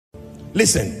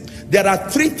Listen, there are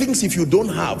three things if you don't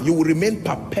have, you will remain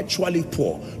perpetually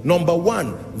poor. Number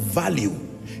one, value.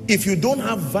 If you don't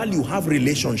have value, have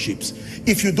relationships.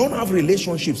 If you don't have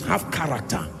relationships, have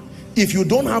character. If you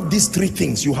don't have these three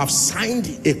things, you have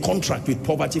signed a contract with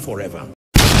poverty forever.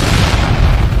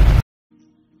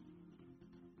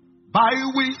 By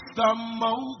wisdom,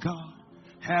 oh God,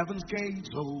 heaven's gates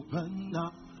open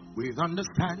up. With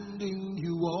understanding,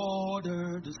 you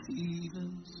order the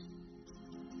seasons,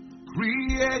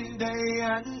 creating day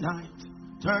and night,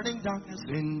 turning darkness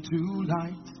into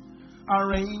light,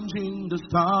 arranging the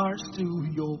stars to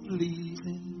your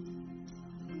pleasing.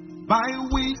 By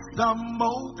wisdom,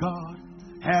 oh God,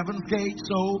 heaven's gates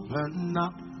open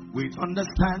up. With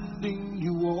understanding,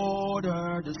 you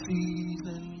order the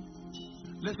season.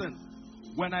 Listen,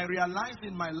 when I realized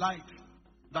in my life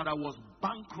that I was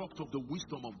bankrupt of the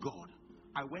wisdom of God,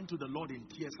 I went to the Lord in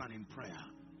tears and in prayer.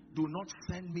 Do not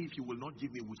send me if you will not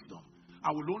give me wisdom.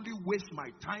 I will only waste my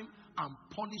time and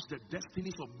punish the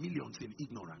destinies of millions in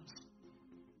ignorance.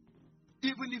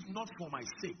 Even if not for my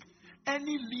sake.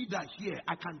 Any leader here,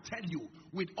 I can tell you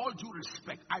with all due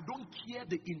respect, I don't care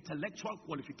the intellectual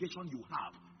qualification you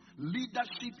have.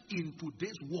 Leadership in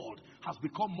today's world has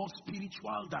become more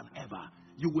spiritual than ever.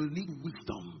 You will need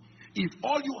wisdom. If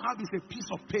all you have is a piece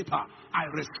of paper, I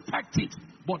respect it,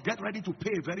 but get ready to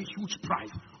pay a very huge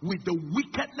price with the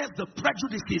wickedness, the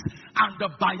prejudices, and the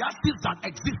biases that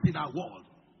exist in our world.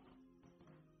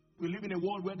 We live in a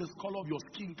world where the color of your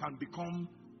skin can become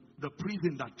the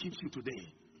prison that keeps you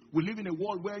today. We live in a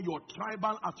world where your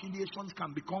tribal affiliations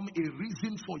can become a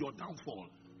reason for your downfall.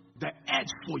 The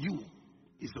edge for you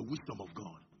is the wisdom of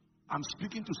God. I'm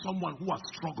speaking to someone who has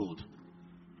struggled.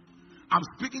 I'm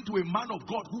speaking to a man of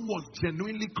God who was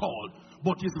genuinely called,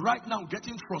 but is right now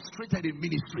getting frustrated in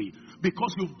ministry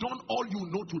because you've done all you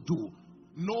know to do.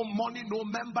 No money, no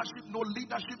membership, no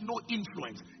leadership, no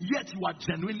influence. Yet you are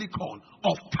genuinely called,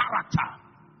 of character.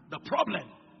 The problem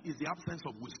is the absence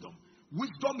of wisdom.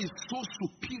 Wisdom is so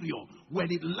superior.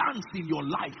 When it lands in your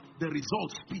life, the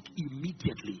results speak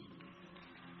immediately.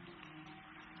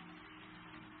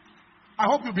 I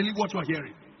hope you believe what you are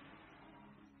hearing.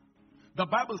 The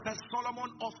Bible says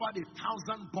Solomon offered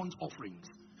 1,000 burnt offerings.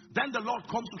 Then the Lord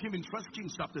comes to him in 1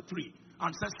 Kings chapter 3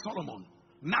 and says, Solomon,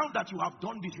 now that you have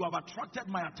done this, you have attracted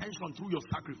my attention through your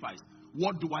sacrifice.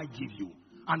 What do I give you?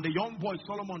 And the young boy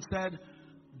Solomon said,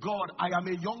 God, I am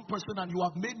a young person and you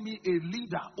have made me a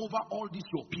leader over all these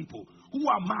your people. Who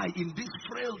am I in this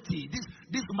frailty?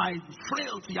 This my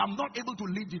frailty. I'm not able to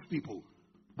lead these people.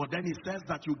 But then he says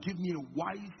that you give me a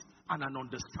wise and an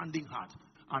understanding heart.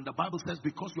 And the Bible says,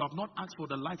 because you have not asked for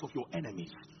the life of your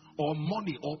enemies, or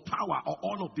money, or power, or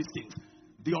all of these things,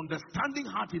 the understanding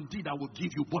heart indeed I will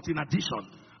give you. But in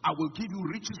addition, I will give you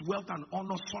riches, wealth, and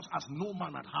honor such as no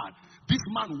man had had. This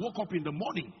man woke up in the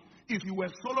morning. If you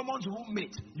were Solomon's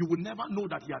roommate, you would never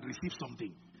know that he had received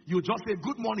something. You just say,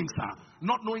 good morning, sir,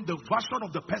 not knowing the version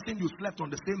of the person you slept on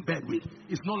the same bed with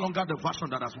is no longer the version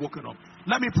that has woken up.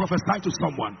 Let me prophesy to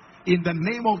someone in the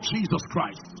name of Jesus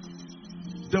Christ.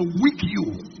 The weak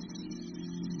you,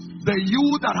 the you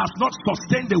that has not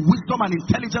sustained the wisdom and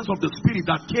intelligence of the Spirit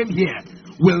that came here,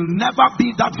 will never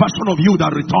be that version of you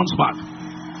that returns back.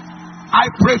 I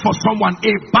pray for someone,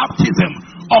 a baptism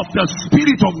of the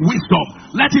Spirit of wisdom.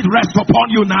 Let it rest upon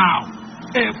you now.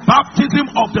 A baptism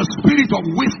of the Spirit of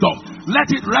wisdom.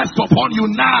 Let it rest upon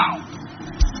you now.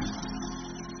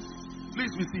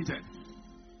 Please be seated.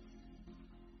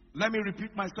 Let me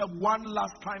repeat myself one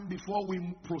last time before we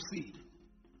proceed.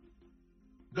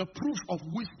 The proof of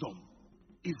wisdom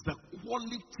is the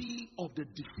quality of the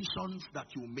decisions that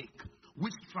you make,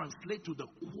 which translate to the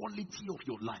quality of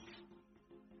your life.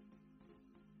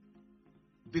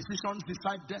 Decisions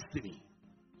decide destiny.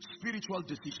 Spiritual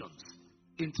decisions,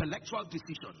 intellectual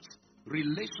decisions,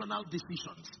 relational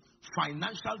decisions,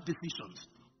 financial decisions,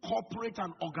 corporate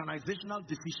and organizational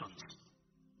decisions.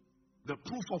 The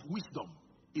proof of wisdom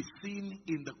is seen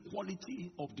in the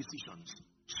quality of decisions.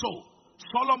 So,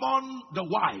 Solomon the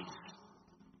wise,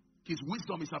 his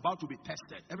wisdom is about to be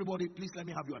tested. Everybody, please let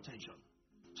me have your attention.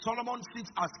 Solomon sits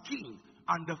as king,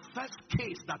 and the first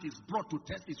case that is brought to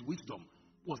test his wisdom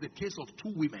was the case of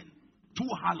two women, two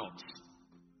harlots.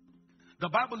 The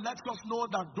Bible lets us know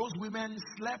that those women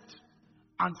slept,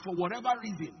 and for whatever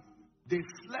reason, they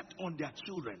slept on their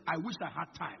children. I wish I had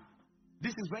time.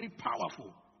 This is very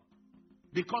powerful,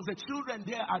 because the children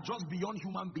there are just beyond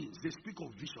human beings. They speak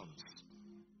of visions.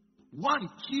 One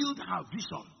killed her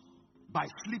vision by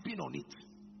sleeping on it.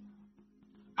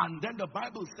 And then the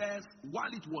Bible says,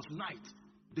 while it was night,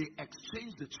 they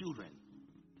exchanged the children.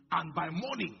 And by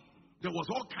morning, there was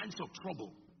all kinds of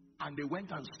trouble. And they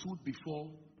went and stood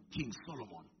before King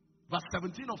Solomon. Verse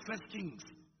 17 of 1 Kings,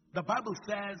 the Bible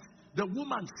says, the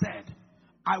woman said,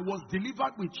 I was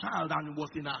delivered with child and was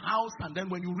in a house. And then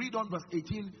when you read on verse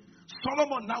 18,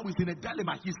 Solomon now is in a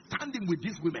dilemma. He's standing with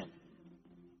these women.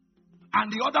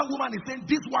 And the other woman is saying,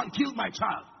 this one killed my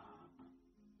child.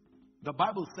 The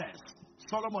Bible says,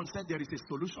 Solomon said there is a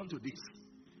solution to this.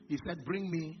 He said, bring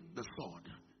me the sword.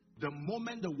 The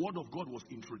moment the word of God was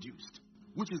introduced,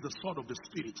 which is the sword of the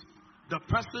Spirit, the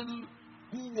person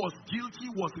who was guilty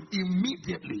was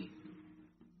immediately.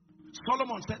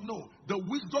 Solomon said, no, the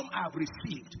wisdom I have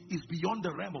received is beyond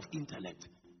the realm of intellect.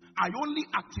 I only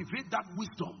activate that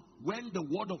wisdom when the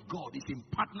word of God is in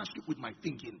partnership with my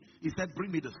thinking. He said,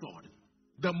 bring me the sword.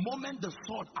 The moment the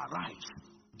sword arrives,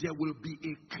 there will be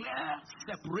a clear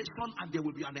separation and there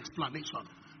will be an explanation.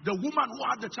 The woman who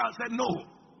had the child said, no,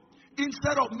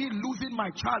 instead of me losing my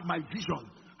child, my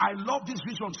vision, I love this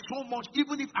vision so much,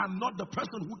 even if I'm not the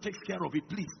person who takes care of it,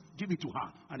 please give it to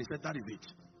her. And he said, that is it.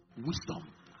 Wisdom.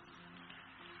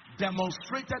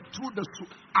 Demonstrated through the...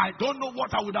 I don't know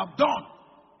what I would have done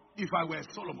if I were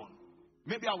Solomon.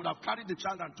 Maybe I would have carried the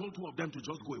child and told two of them to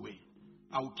just go away.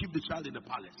 I would keep the child in the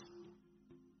palace.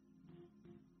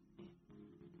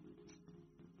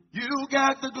 You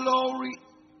get the glory.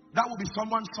 That will be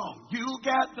someone's song. You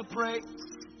get the praise.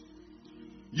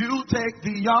 You take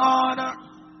the honor.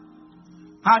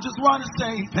 I just want to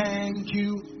say thank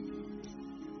you.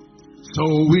 So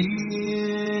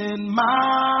in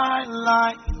my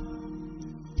life,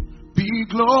 be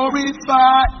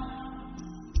glorified,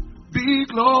 be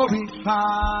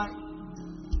glorified.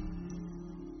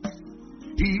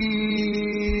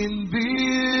 In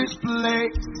this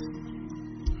place,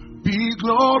 be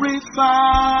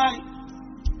glorified,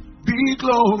 be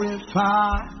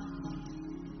glorified.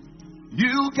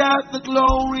 You get the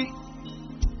glory,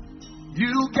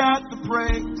 you get the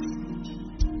praise,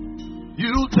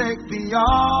 you take the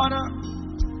honor.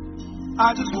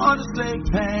 I just want to say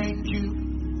thank you.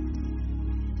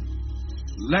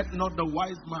 Let not the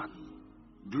wise man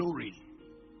glory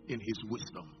in his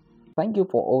wisdom. Thank you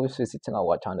for always visiting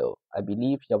our channel. I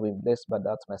believe you have been blessed by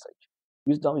that message.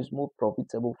 Wisdom is more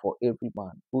profitable for every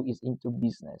man who is into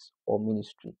business or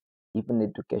ministry, even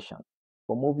education.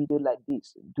 For more videos like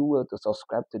this, do well to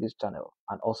subscribe to this channel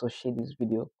and also share this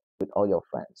video with all your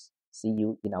friends. See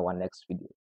you in our next video.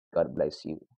 God bless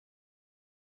you.